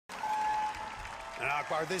And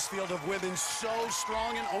Akbar, this field of women so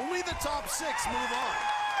strong, and only the top 6 move on.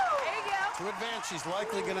 There you go. To advance, she's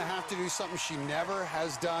likely going to have to do something she never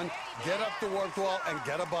has done. Get up the warped wall and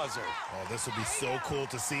get a buzzer. Oh, this would be so cool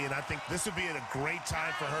to see, and I think this would be a great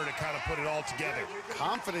time for her to kind of put it all together.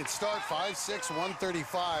 Confident start, 5'6",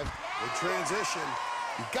 135. Good transition.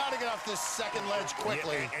 You got to get off this second ledge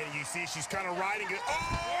quickly. Yeah, and you see she's kind of riding it. Oh,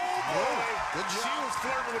 good job. She was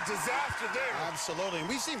flirting with disaster there. Absolutely. And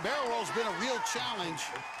we've seen barrel rolls been a real challenge.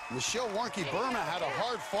 Michelle Warnke-Burma had a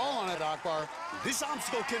hard fall on it, Akbar. This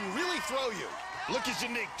obstacle can really throw you. Look at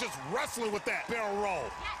Zanique just wrestling with that barrel roll.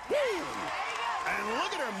 Woo! And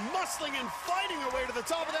look at her muscling and fighting her way to the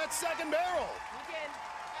top of that second barrel.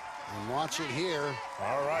 And watch it here.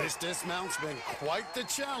 All right. This dismount's been quite the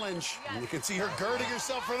challenge. And you can see her girding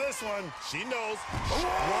herself for this one. She knows. Whoa!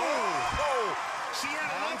 Whoa! She had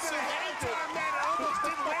a little bit of hang time, man. It almost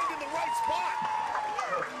didn't land in the right spot.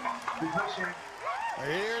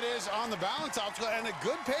 Here it is on the balance obstacle, and a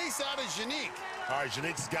good pace out of Zanique. All right,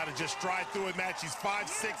 Zanique's got to just stride through it, Matt. She's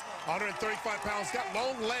 5'6", 135 pounds, got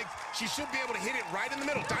long legs. She should be able to hit it right in the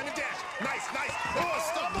middle. Diamond dash. Nice, nice. Oh,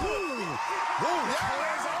 stop.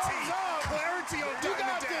 Clarity on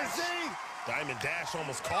Diamond dash. Diamond dash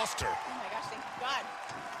almost cost her. Oh, my gosh. Thank God.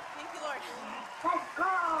 Thank you, Lord. Let's go.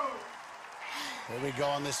 Here we go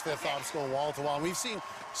on this 5th obstacle, wall to wall. And we've seen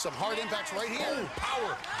some hard impacts right here. Oh,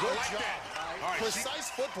 power. Good like job. That. All right, precise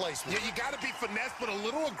foot placement. Yeah, you got to be finesse, but a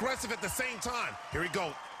little aggressive at the same time. Here we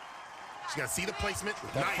go. She's got to see the placement.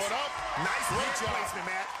 Nice. Foot up. Nice placement,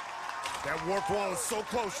 Matt. That warp wall is so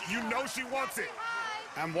close. You know she wants it.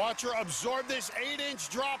 And watch her absorb this 8-inch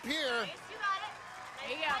drop here. There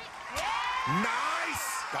you go.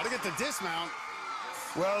 Nice. Got to get the dismount.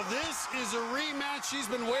 Well, this is a rematch she's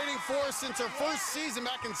been waiting for since her first season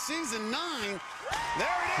back in season 9. There it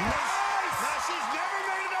is. Nice. Now she's never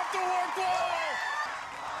made it up the warp wall.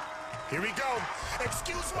 Here we go.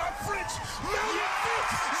 Excuse my French.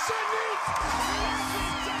 Magnifique Zanique.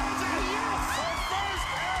 Yes, her first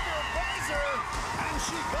ever buzzer. And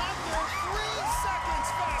she got there 3 seconds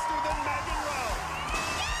faster than Megan Rowe.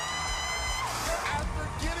 After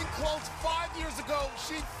getting close 5 years ago,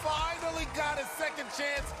 she finally got a second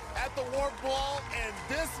chance at the warp wall, and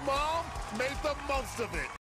this mom made the most of it.